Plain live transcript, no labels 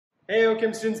Hey,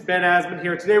 Chem students, Ben Azmon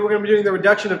here. Today we're going to be doing the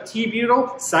reduction of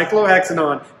T-butyl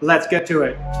cyclohexanone. Let's get to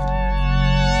it.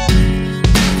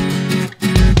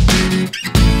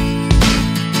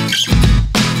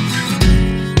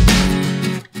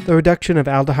 The reduction of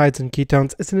aldehydes and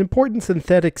ketones is an important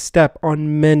synthetic step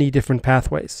on many different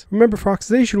pathways. Remember, for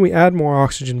oxidation we add more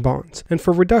oxygen bonds, and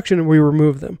for reduction we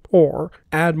remove them, or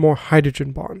add more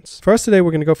hydrogen bonds. For us today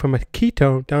we're going to go from a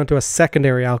ketone down to a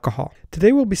secondary alcohol.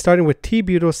 Today we'll be starting with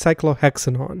T-butyl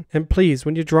cyclohexanone, and please,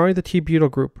 when you're drawing the T-butyl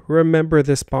group, remember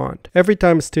this bond. Every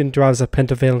time a student draws a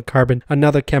pentavalent carbon,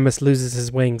 another chemist loses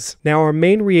his wings. Now our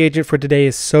main reagent for today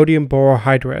is sodium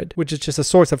borohydride, which is just a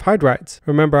source of hydrides.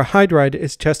 Remember, a hydride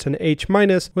is just an H-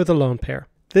 with a lone pair.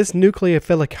 This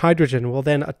nucleophilic hydrogen will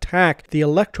then attack the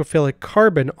electrophilic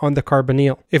carbon on the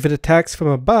carbonyl. If it attacks from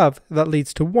above, that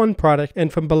leads to one product,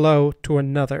 and from below to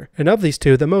another. And of these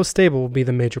two, the most stable will be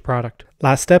the major product.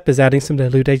 Last step is adding some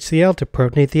dilute HCl to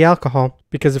protonate the alcohol,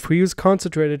 because if we use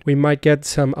concentrated, we might get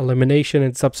some elimination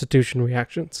and substitution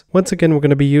reactions. Once again, we're going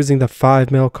to be using the 5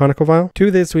 ml conical vial. To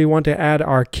this, we want to add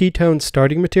our ketone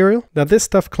starting material. Now this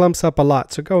stuff clumps up a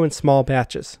lot, so go in small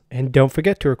batches. And don't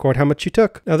forget to record how much you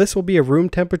took. Now this will be a room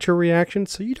temperature reaction,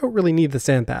 so you don't really need the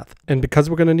sand bath. And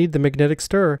because we're going to need the magnetic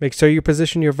stir, make sure you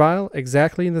position your vial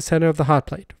exactly in the center of the hot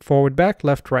plate. Forward, back,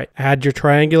 left, right. Add your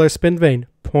triangular spin vane.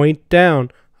 Point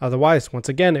down. Otherwise, once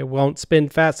again, it won't spin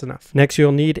fast enough. Next,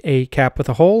 you'll need a cap with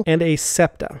a hole and a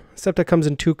septa. Septa comes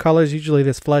in two colors, usually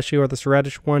this fleshy or this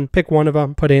reddish one. Pick one of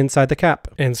them, put it inside the cap,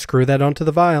 and screw that onto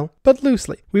the vial, but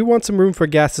loosely. We want some room for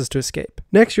gases to escape.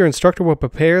 Next, your instructor will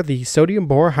prepare the sodium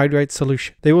borohydride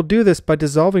solution. They will do this by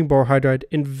dissolving borohydride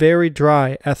in very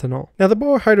dry ethanol. Now, the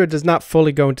borohydride does not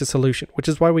fully go into solution, which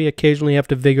is why we occasionally have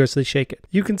to vigorously shake it.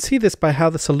 You can see this by how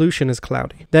the solution is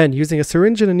cloudy. Then, using a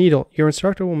syringe and a needle, your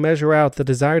instructor will measure out the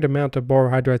desired amount of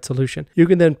borohydride solution. You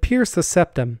can then pierce the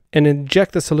septum and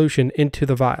inject the solution into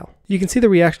the vial. You can see the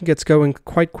reaction gets going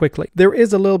quite quickly. There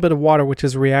is a little bit of water which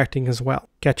is reacting as well.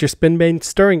 Get your spin vane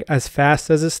stirring as fast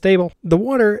as is stable. The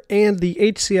water and the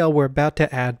HCl we're about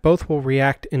to add both will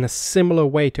react in a similar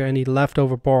way to any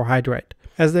leftover borohydride,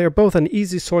 as they are both an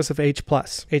easy source of H+.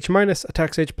 H-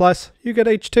 attacks H+, you get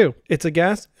H2. It's a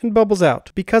gas and bubbles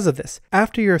out. Because of this,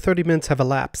 after your 30 minutes have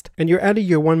elapsed and you're adding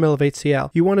your 1 ml of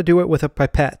HCl, you want to do it with a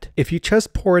pipette. If you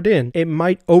just pour it in, it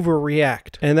might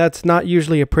overreact, and that's not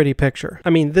usually a pretty picture. I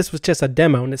mean, this was just a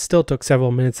demo and it still took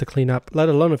several minutes to clean up, let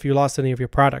alone if you lost any of your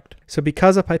product. So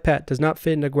because a pipette does not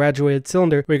fit in a graduated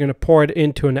cylinder, we're going to pour it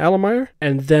into an Elimier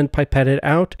and then pipette it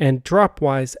out and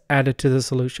drop-wise add it to the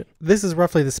solution. This is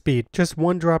roughly the speed, just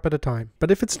one drop at a time.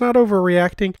 But if it's not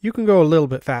overreacting, you can go a little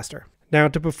bit faster. Now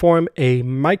to perform a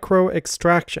micro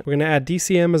extraction, we're going to add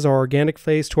DCM as our organic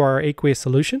phase to our aqueous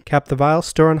solution, cap the vial,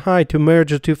 stir on high to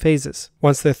merge the two phases.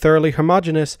 Once they're thoroughly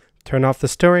homogeneous, turn off the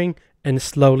stirring and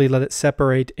slowly let it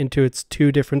separate into its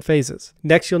two different phases.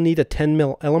 Next, you'll need a 10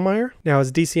 ml Elimier. Now,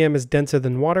 as DCM is denser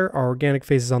than water, our organic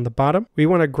phase is on the bottom. We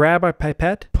want to grab our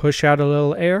pipette, push out a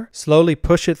little air, slowly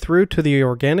push it through to the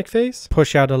organic phase,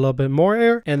 push out a little bit more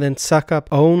air, and then suck up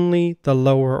only the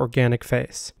lower organic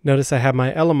phase. Notice I have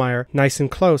my Elimier nice and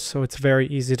close, so it's very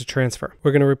easy to transfer.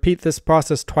 We're going to repeat this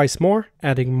process twice more,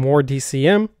 adding more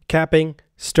DCM, capping,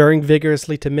 stirring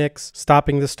vigorously to mix,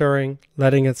 stopping the stirring,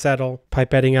 letting it settle,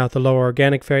 pipetting out the lower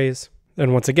organic phase.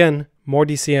 Then once again, more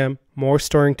DCM, more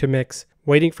stirring to mix,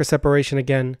 waiting for separation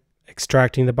again,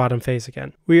 extracting the bottom phase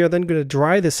again. We are then going to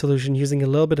dry this solution using a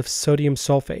little bit of sodium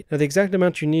sulfate. Now the exact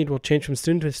amount you need will change from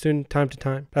student to student, time to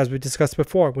time. As we discussed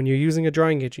before, when you're using a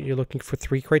drying agent, you're looking for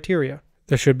 3 criteria.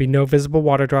 There should be no visible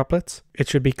water droplets, it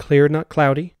should be clear, not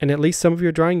cloudy, and at least some of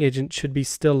your drying agent should be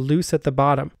still loose at the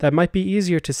bottom. That might be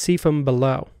easier to see from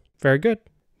below. Very good.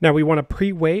 Now we want to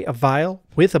pre-weigh a vial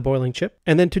with a boiling chip,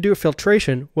 and then to do a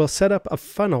filtration, we'll set up a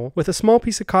funnel with a small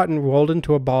piece of cotton rolled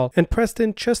into a ball and pressed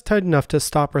in just tight enough to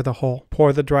stopper the hole.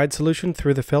 Pour the dried solution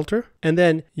through the filter, and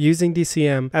then using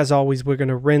DCM, as always, we're going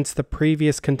to rinse the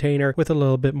previous container with a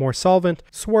little bit more solvent,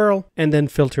 swirl, and then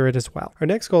filter it as well. Our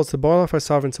next goal is to boil off our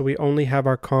solvent so we only have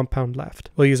our compound left.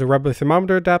 We'll use a rubber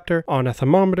thermometer adapter on a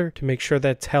thermometer to make sure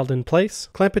that it's held in place.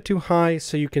 Clamp it too high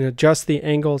so you can adjust the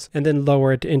angles and then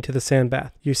lower it into the sand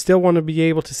bath. You still want to be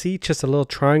able to see just a little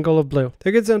triangle of blue.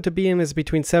 The good zone to be in is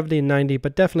between 70 and 90,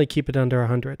 but definitely keep it under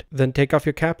 100. Then take off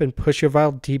your cap and push your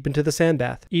vial deep into the sand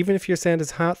bath. Even if your sand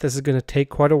is hot, this is going to take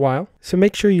quite a while, so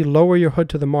make sure you lower your hood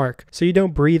to the mark so you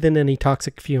don't breathe in any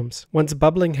toxic fumes. Once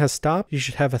bubbling has stopped, you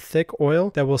should have a thick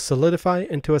oil that will solidify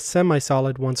into a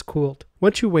semi-solid once cooled.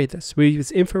 Once you weigh this, we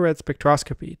use infrared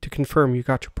spectroscopy to confirm you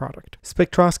got your product.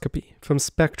 Spectroscopy, from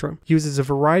spectrum, uses a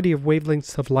variety of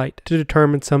wavelengths of light to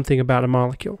determine something about a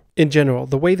molecule. In general,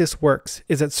 the way this works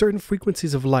is that certain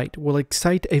frequencies of light will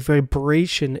excite a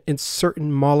vibration in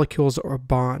certain molecules or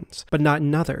bonds, but not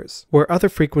in others, where other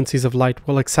frequencies of light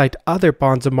will excite other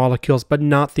bonds of molecules, but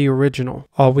not the original.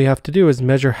 All we have to do is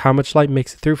measure how much light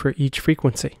makes it through for each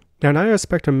frequency. Now, an IR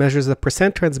spectrum measures the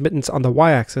percent transmittance on the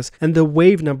y-axis and the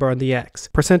wave number on the x.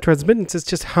 Percent transmittance is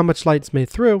just how much light is made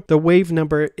through. The wave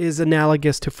number is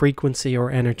analogous to frequency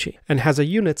or energy and has a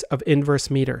units of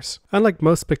inverse meters. Unlike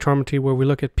most spectrometry where we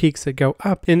look at peaks that go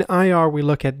up, in IR we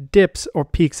look at dips or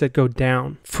peaks that go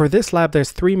down. For this lab, there's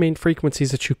three main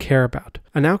frequencies that you care about.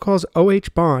 An alcohol's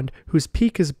OH bond, whose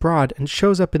peak is broad and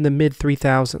shows up in the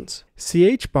mid-3000s.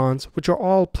 CH bonds, which are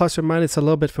all plus or minus a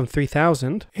little bit from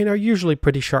 3000, and are usually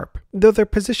pretty sharp, though their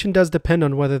position does depend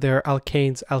on whether they're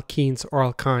alkanes, alkenes, or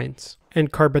alkynes.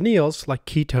 And carbonyls, like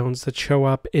ketones, that show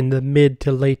up in the mid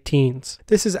to late teens.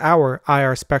 This is our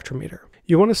IR spectrometer.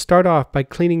 You want to start off by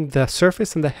cleaning the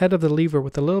surface and the head of the lever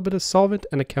with a little bit of solvent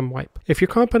and a chem wipe. If your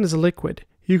compound is a liquid,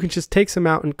 you can just take some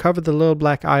out and cover the little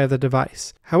black eye of the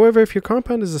device. However, if your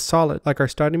compound is a solid, like our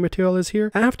starting material is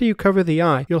here, after you cover the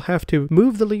eye, you'll have to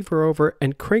move the lever over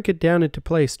and crank it down into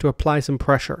place to apply some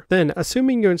pressure. Then,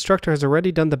 assuming your instructor has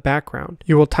already done the background,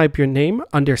 you will type your name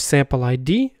under Sample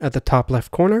ID at the top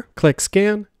left corner, click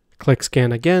Scan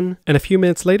again, and a few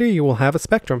minutes later you will have a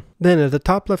spectrum. Then at the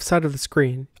top left side of the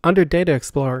screen, under Data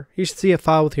Explorer, you should see a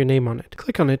file with your name on it.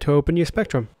 Click on it to open your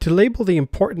spectrum. To label the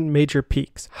important major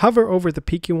peaks, hover over the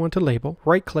peak you want to label,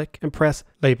 right-click, and press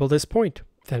Label this point.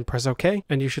 Then press OK,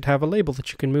 and you should have a label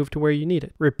that you can move to where you need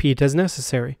it. Repeat as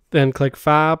necessary. Then click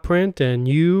File, Print, and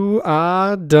you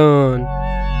are done.